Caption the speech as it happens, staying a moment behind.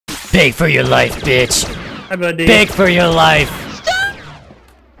Beg for your life, bitch. Hi, buddy. Beg for your life. Stop.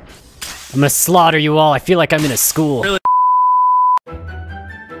 I'm gonna slaughter you all. I feel like I'm in a school. Really?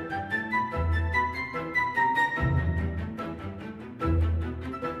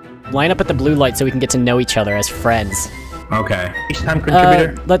 Line up at the blue light so we can get to know each other as friends. Okay. Each time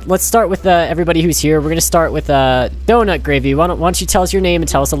contributor. Let's start with everybody who's here. We're gonna start with Donut Gravy. Why don't you tell us your name and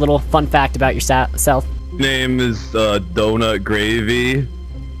tell us a little fun fact about yourself? Name is Donut Gravy,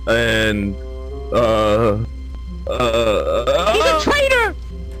 and He's a traitor!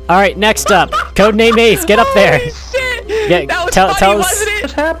 All right, next up, Codename Ace. Get up there. Holy shit! Yeah, that was tell funny, us. wasn't it?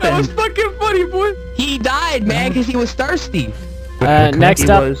 What happened? that was fucking funny, boy. He died, man, because he was thirsty. Next He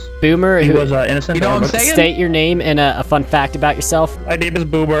up, was- Boomer. He Who, was innocent. You know what I'm saying? state your name and a fun fact about yourself. My name is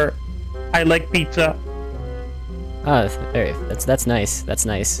Boomer. I like pizza. Oh, that's nice. That's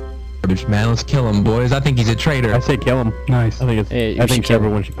nice. Man, let's kill him, boys. I think he's a traitor. I say kill him. Nice. I think it's. Hey, you I should think kill him.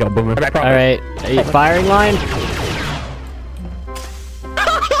 everyone should kill Boomer. All right, firing line.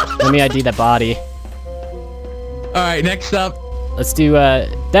 Let me ID that body. Alright, next up. Let's do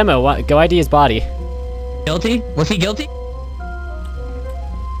demo. Go ID his body. Guilty? Was he guilty?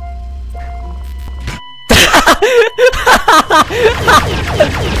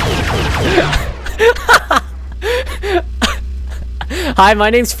 Hi, my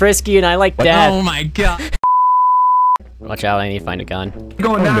name's Frisky and I like death. Oh my god. Watch out, I need to find a gun.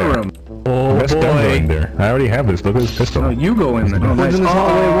 Go in that room. Oh That's them going there. I already have this. Look at this pistol. No, you go in there. Oh, nice.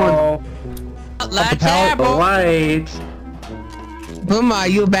 Let's have The lights. Boomer,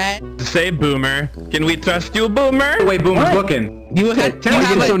 you bad? Say Boomer. Can we trust you, Boomer? Wait, Boomer's looking. You have Tell me, a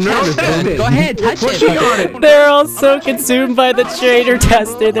you're so nervous, test. dude. Go ahead, touch Push it on it. it. They're all so consumed by the traitor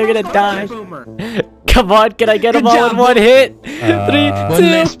tester, they're gonna die. Boomer. Come on, can I get them Good all in job, one hit? One 3,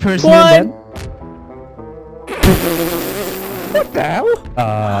 less 2, person 1. What the hell?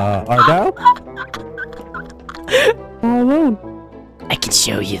 Argyle? All alone. I can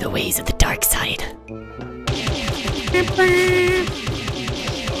show you the ways of the dark side.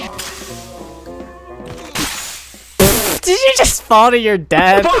 Did you just fall to your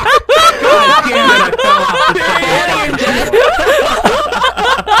death? God damn it, I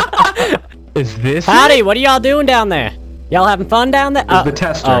fell off. Is this? Howdy, what are y'all doing down there? Y'all having fun down there? the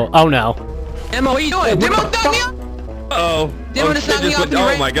tester. Oh no. Demo, what are you doing? Demo, knock me up! Oh. Demo Oh, just shit knocked me just off went- and he oh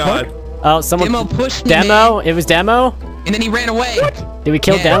ran. my god. Oh, someone. Demo pushed me, Demo? man. It was Demo? And then he ran away. Did we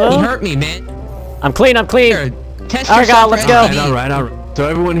kill Yeah, Demo? he hurt me, man. I'm clean, I'm clean. Here, test Argyle, yourself, let's Red. go. Alright. So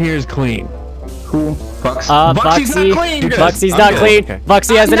everyone here is clean. Cool. Bucks. Buxy. not clean. Buxy's I'm not good. clean. Okay.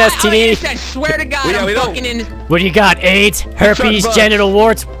 Buxy has an I STD. swear to God, Yeah, we I'm don't- fucking in. What do you got? AIDS? Herpes? Bugs. Genital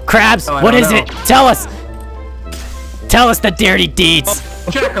warts? Crabs? Oh, I What don't is know. it? Tell us! Tell us the dirty deeds!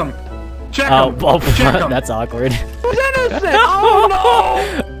 Check him. Check Oh, him. oh, Check him. that's awkward.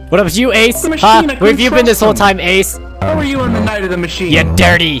 Oh What about you, Ace? The machine, Huh? I Where have couldn't you been this trust whole him. time, Ace? no! How were you on the night of the machine? You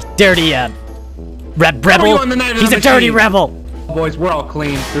dirty rebel? you on the night of He's the a dirty machine? rebel! Boys, we're all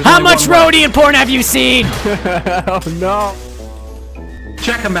clean. There's How only much one left. Rhodian porn have you seen? Oh no.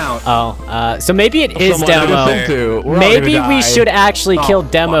 Check him out. Oh, so maybe it is Someone Demo. listen to. We're all Maybe gonna we die. should actually kill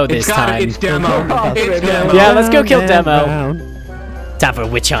Demo It's this gotta- time. It's Demo. It's Demo. Yeah, let's go kill Demo. Down. Time for a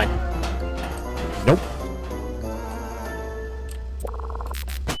witch hunt. Nope.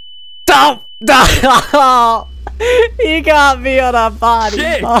 Don't! No! He got me on a body.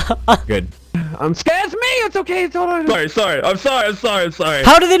 Shit. Good. Scares me. It's okay. It's all right. Sorry. I'm sorry.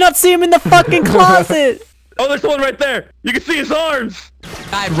 How do they not see him in the fucking closet? Oh, there's one right there. You can see his arms.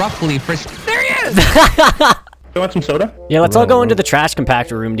 Died roughly for. There he is! You want some soda? Yeah, let's all go into the trash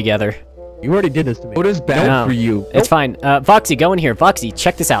compactor room together. You already did this to me. What is bad No. for you? It's fine. Foxy, go in here. Foxy,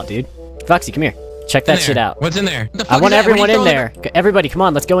 check this out, dude. Foxy, come here. Check that In shit there. out. What's in there? What the I fuck want is that? What are everyone you in throwing there. Everybody, come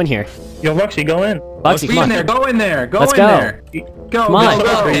on, let's go in here. Yo, Roxy, go in. Foxy, Go come in on. there. Go in there. Go Let's in go. there. Go. Come on. Go.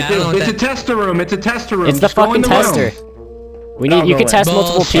 Yeah, I don't know what It's a that- tester room. It's a tester room. It's the Just go in fucking the room. tester. We need. You go can in. test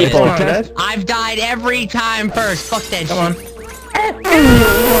multiple Bullshit. people. Come on, guys. I've died every time first. Fuck that Come on. shit.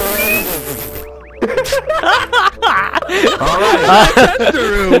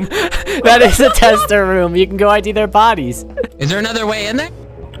 Tester room. That is a tester room. You can go ID their bodies. Is there another way in there?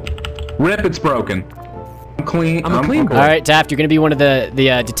 Rip, it's broken. I'm clean. I'm a clean boy. All right, Daft, you're gonna be one of the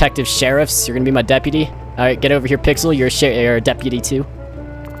detective sheriffs. You're gonna be my deputy. All right, get over here, Pixel. You're a deputy too.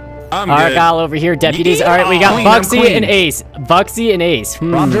 I'm good. Argyle over here, deputies. All right, we got Clean, I'm Buxy clean. and Ace. Buxy and Ace.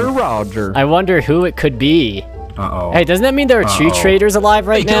 Roger. I wonder who it could be. Uh-oh. Hey, doesn't that mean there are two Uh-oh. traitors alive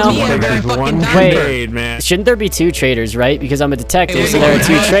right They killed now? me at a very There's fucking one time. Wait. trade, man. Shouldn't there be two traitors, right? Because I'm a detective, Hey, so wait, there are wait,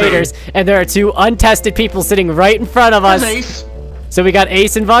 two wait. traitors, and there are two untested people sitting right in front of us. Ace. So we got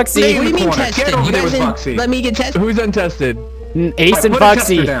Ace and Buxy. What do you mean corner. tested? Get over You there guys with didn't Foxy. let me get tested. Who's untested? Ace and Put a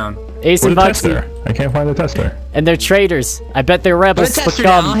tester Bugsy. down. Ace and Where's the Bugsy. tester? I can't find the tester. And they're traitors. I bet they're rebel Put a tester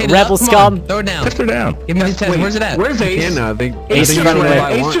down. I'll scum. hit it Rebel up. Come scum. on, throw it down. Tester down. Give me his tester. Where's it at? Where's Ace? I think Ace Ace is just running away.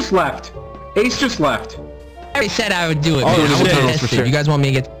 left. Ace just left. Ace just left. I already said I would do it. Oh, man. I shit. would For test sure. it. You guys want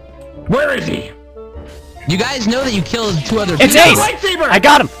me to get? Where is he? You guys know that you killed 2 other It's people. Ace! Lightsaber! I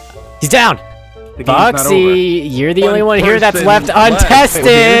got him! He's down! The game's not over. Foxy, you're the only one here that's person left left.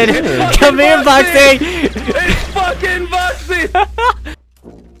 untested! It's Come here, fucking Foxy! It's fucking Bugsy!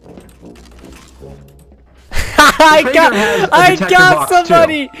 Traitor has a I detector got box,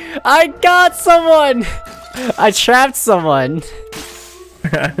 somebody! I got someone! I trapped someone.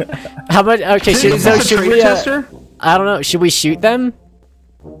 How much? Okay, Is this a should traitor we? tester? I don't know. Should we shoot them?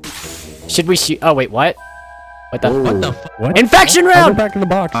 Should we shoot? Oh wait, what? What the? What the fuck? What? Infection I'll go round! back in the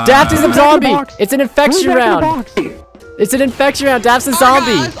box. Daft is a Back in the zombie! box. It's an infection Back in the round! box. It's an infection round! Daft's a Argyle,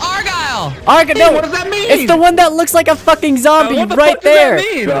 zombie! it's Argyle! No! What does that mean? It's the one that looks like a fucking zombie What the right fuck does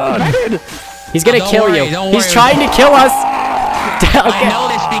there! that mean? He's gonna Don't kill worry, you. don't He's worry. trying to kill us! I Okay. know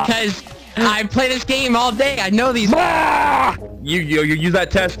this because I play this game all day. I know these. You use that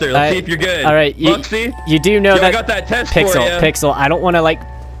tester. Let's see if you're good. All right, Bugsy? you do know Yo, I that got that test Pixel, for ya. Pixel. I don't want to like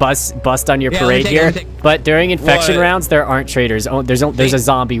bust on your Yeah, let me parade take it, here, let me take but during infection What? rounds there aren't traitors. Oh, there's a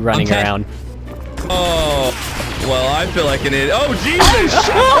zombie running Okay. around. Oh, well, I feel like an idiot. Oh, Jesus!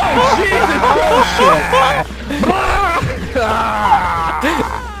 Oh, Jesus!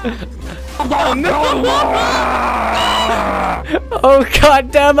 Oh, no! Oh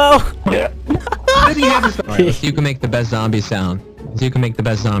god, demo! Did he have his... Alright, you can make the best zombie sound. You can make the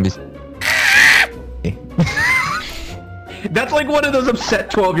best zombies. That's like one of those upset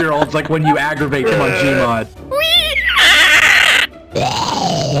 12-year-olds, like when you aggravate him on Gmod.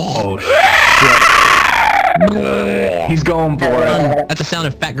 Oh, shit. He's going for it. That's the sound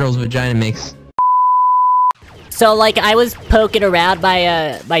a fat girl's vagina makes. So like I was poking around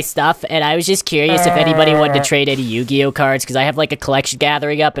my stuff and I was just curious if anybody wanted to trade any Yu-Gi-Oh cards because I have like a collection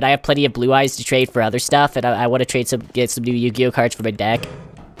gathering up and I have plenty of blue eyes to trade for other stuff and I want to get some new Yu-Gi-Oh cards for my deck.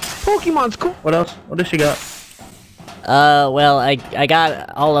 Pokemon's cool. What else? What does she got? Well I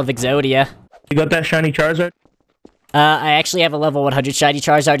got all of Exodia. You got that shiny Charizard? I actually have a level 100 shiny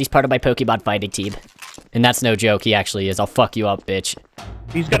Charizard. He's part of my Pokemon fighting team. And that's no joke, he actually is. I'll fuck you up, bitch.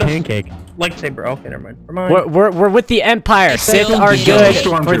 He's got a Pancake. lightsaber. Okay, never mind. Never mind. We're with the Empire. Sith Still are the good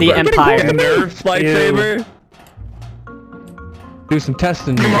Stormtrooper. for the Get Empire. Nerf lightsaber? Do some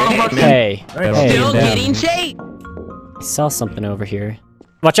testing. Hey, hey, Still damn. getting shade. I saw something over here.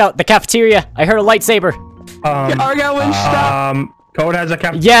 Watch out, the cafeteria. I heard a lightsaber. Argyle wins stop. Code has a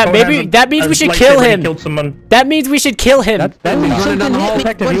cap. Yeah, Code maybe has a- that means a we should lightsaber, kill he him. Killed someone. That means we should kill him. That means running down the Something hall hit me.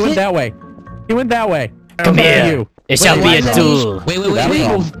 detective. What He went hit? that way. He went that way. Come Okay. here. You. It shall Wait, be why a is that duel.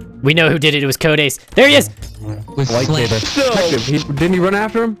 Wait. We know who did it. It was Code Ace. There he is. Was Slay. Lightsaber. Detective. Didn't he run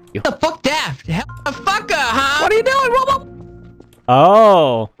after him? What the fuck, Daft? Hell, the fucker, huh? What are you doing?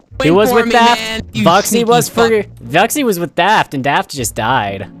 Oh, he Wait was for with me, Daft. man, you Voxy sneaky was for. fuck. Voxy was with Daft, and Daft just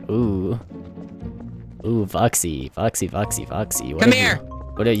died. Ooh. Ooh, Voxy. What Come have here.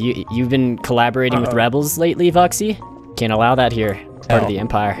 What are you? You've been collaborating with rebels lately, Voxy? Can't allow that here. It's part of the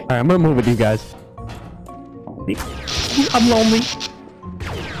Empire. Alright, I'm gonna move with you guys. I'm lonely.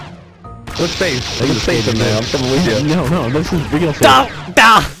 Let's safe. Let's safe in there. I'm coming with you. No, this is real safe.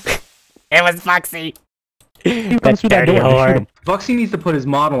 No! It was Foxy. That comes through that dirty door, whore. shoot him. Bugsy needs to put his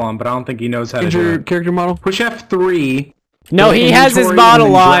model on, but I don't think he knows how to Change do your it. character model. Push F3. No, Go he to has his inventory model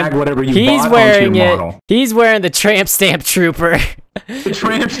and then drag on. whatever you He's bought onto wearing your it. model. He's wearing the tramp stamp trooper. The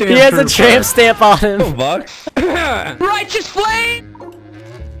tramp stamp He has a trooper. tramp stamp on him. Bucks? Righteous flame!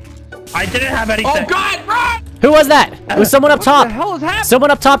 I didn't have anything. Oh God, run! Who was that? It was someone up What top. the hell is happening? Someone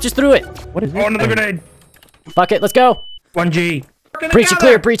up top just threw it. What is Oh, another grenade. Fuck it, let's go. 1G. Breach it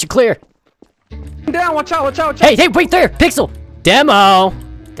clear, breach it clear. down? Watch out! Watch out! Watch out! Hey, wait there, Pixel. Demo,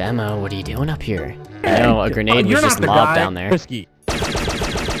 what are you doing up here? No, a grenade was you're just not the lobbed guy. down there. Risky.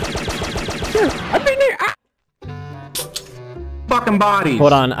 Fucking bodies.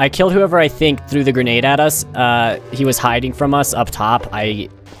 Hold on, I killed whoever I think threw the grenade at us. He was hiding from us up top. Are you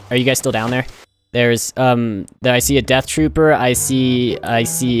guys still down there? There's, I see a death trooper. I see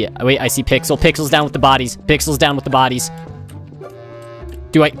Pixel. Pixel's down with the bodies.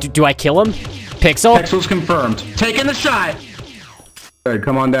 Do I kill him? Pixel? Pixel's confirmed. Taking the shot. Good,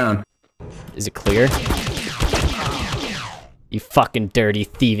 come on down. Is it clear? You fucking dirty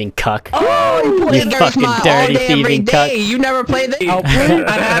thieving cuck. Oh, You fucking dirty thieving cuck. You never played this?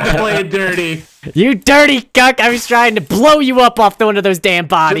 I had to play it dirty. You dirty cuck! I was trying to blow you up off one of those damn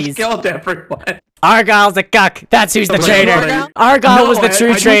bodies. Just killed everyone. Argyle's a cuck. That's who's the traitor. Argyle? Argyle was the No,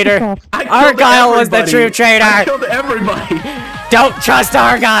 true I traitor. I killed Argyle was the everybody. true traitor. I killed everybody. Don't trust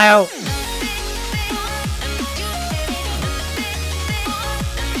Argyle.